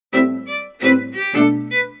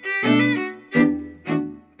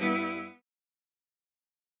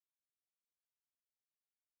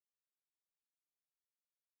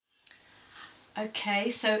Okay,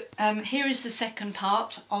 so here is the second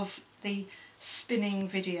part of the spinning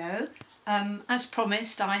video. As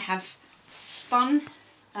promised, I have spun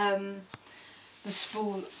the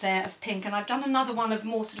spool there of pink, and I've done another one of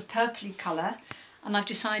more sort of purpley colour, and I've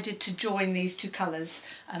decided to join these two colours.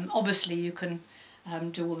 Obviously you can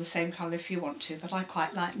do all the same colour if you want to, but I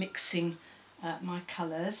quite like mixing my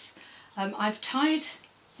colours. I've tied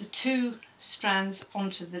the two strands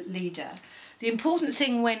onto the leader. The important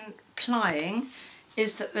thing when plying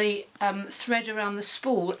is that the thread around the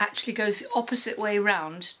spool actually goes the opposite way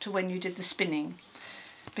round to when you did the spinning,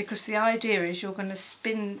 because the idea is you're going to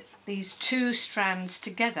spin these two strands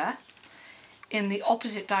together in the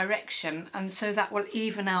opposite direction, and so that will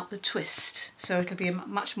even out the twist, so it'll be a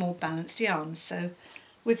much more balanced yarn. So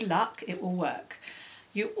with luck it will work.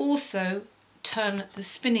 You also turn the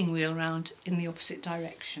spinning wheel round in the opposite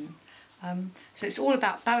direction. So it's all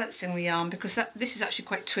about balancing the yarn, because this is actually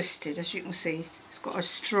quite twisted, as you can see. It's got a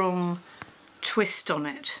strong twist on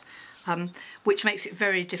it, which makes it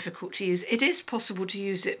very difficult to use. It is possible to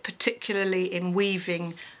use it particularly in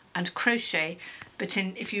weaving and crochet, but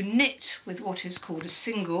if you knit with what is called a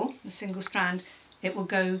single strand, it will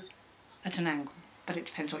go at an angle, but it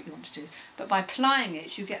depends what you want to do. But by plying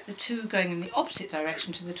it, you get the two going in the opposite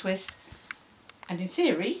direction to the twist, and in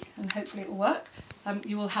theory, and hopefully it will work,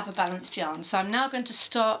 you will have a balanced yarn. So I'm now going to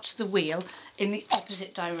start the wheel in the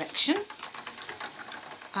opposite direction,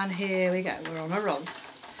 and here we go, we're on a roll.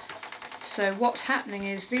 So what's happening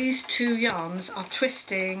is these two yarns are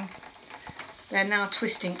twisting. They're now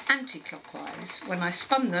twisting anti-clockwise. When I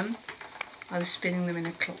spun them, I was spinning them in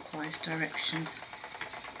a clockwise direction.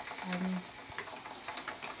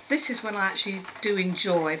 This is when I actually do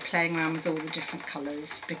enjoy playing around with all the different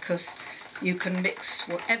colours, because you can mix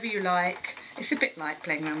whatever you like. It's a bit like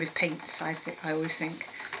playing around with paints, I always think.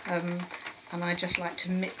 And I just like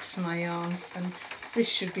to mix my yarns, and this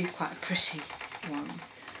should be quite a pretty one.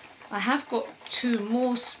 I have got two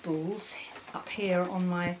more spools up here on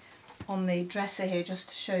the dresser here, just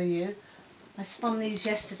to show you. I spun these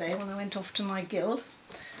yesterday when I went off to my guild.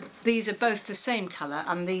 These are both the same colour,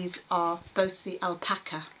 and these are both the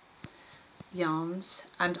alpaca yarns,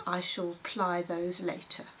 and I shall ply those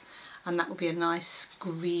later. And that will be a nice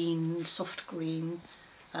green, soft green,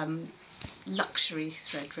 luxury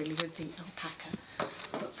thread really with the alpaca.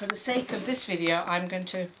 But for the sake of this video, I'm going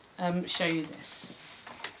to show you this.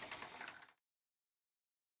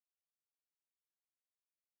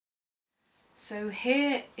 So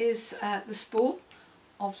here is the spool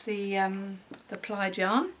of the plied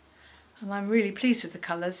yarn, and I'm really pleased with the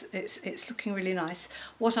colours. It's looking really nice.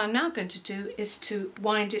 What I'm now going to do is to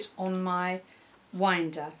wind it on my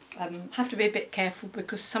winder. Have to be a bit careful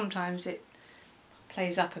because sometimes it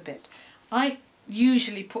plays up a bit. I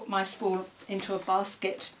usually put my spool into a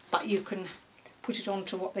basket, but you can put it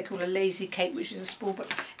onto what they call a lazy cake, which is a spool,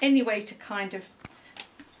 but any way to kind of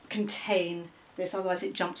contain this, otherwise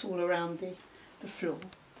it jumps all around the floor.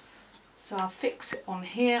 So I'll fix it on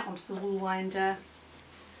here onto the wool winder.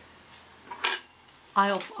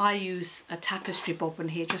 I use a tapestry bobbin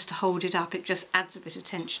here just to hold it up. It just adds a bit of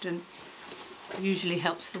tension and usually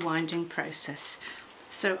helps the winding process.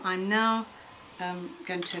 So I'm now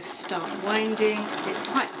going to start winding. It's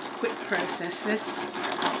quite a quick process, this,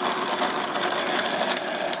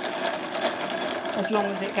 as long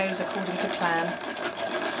as it goes according to plan.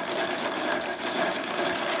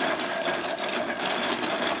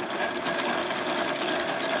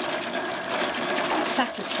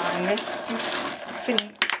 Satisfying, this.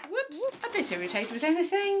 Feeling a bit irritated with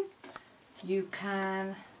anything, you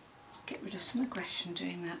can get rid of some aggression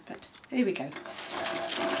doing that, but here we go.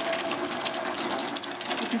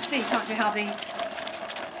 You can see, can't you, how the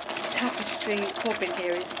tapestry bobbin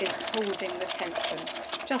here is holding the tension.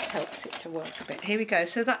 Just helps it to work a bit. Here we go.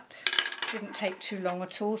 So that didn't take too long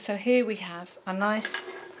at all. So here we have a nice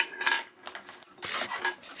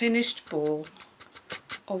finished ball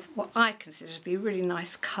of what I consider to be really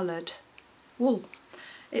nice coloured wool.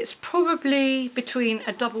 It's probably between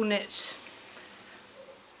a double knit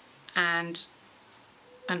and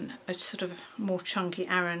a sort of more chunky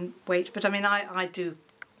Aran weight, but I mean I do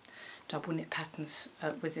double knit patterns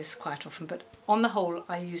with this quite often, but on the whole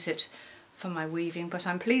I use it for my weaving, but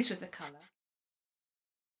I'm pleased with the colour.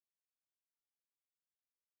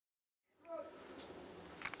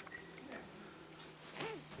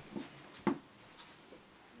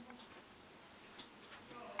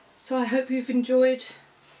 So I hope you've enjoyed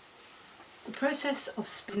the process of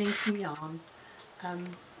spinning some yarn,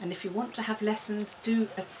 and if you want to have lessons, do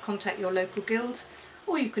contact your local guild,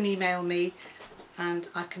 or you can email me and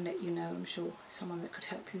I can let you know, I'm sure, someone that could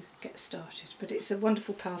help you get started. But it's a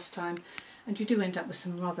wonderful pastime, and you do end up with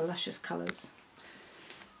some rather luscious colours.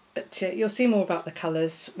 But you'll see more about the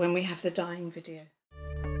colours when we have the dyeing video.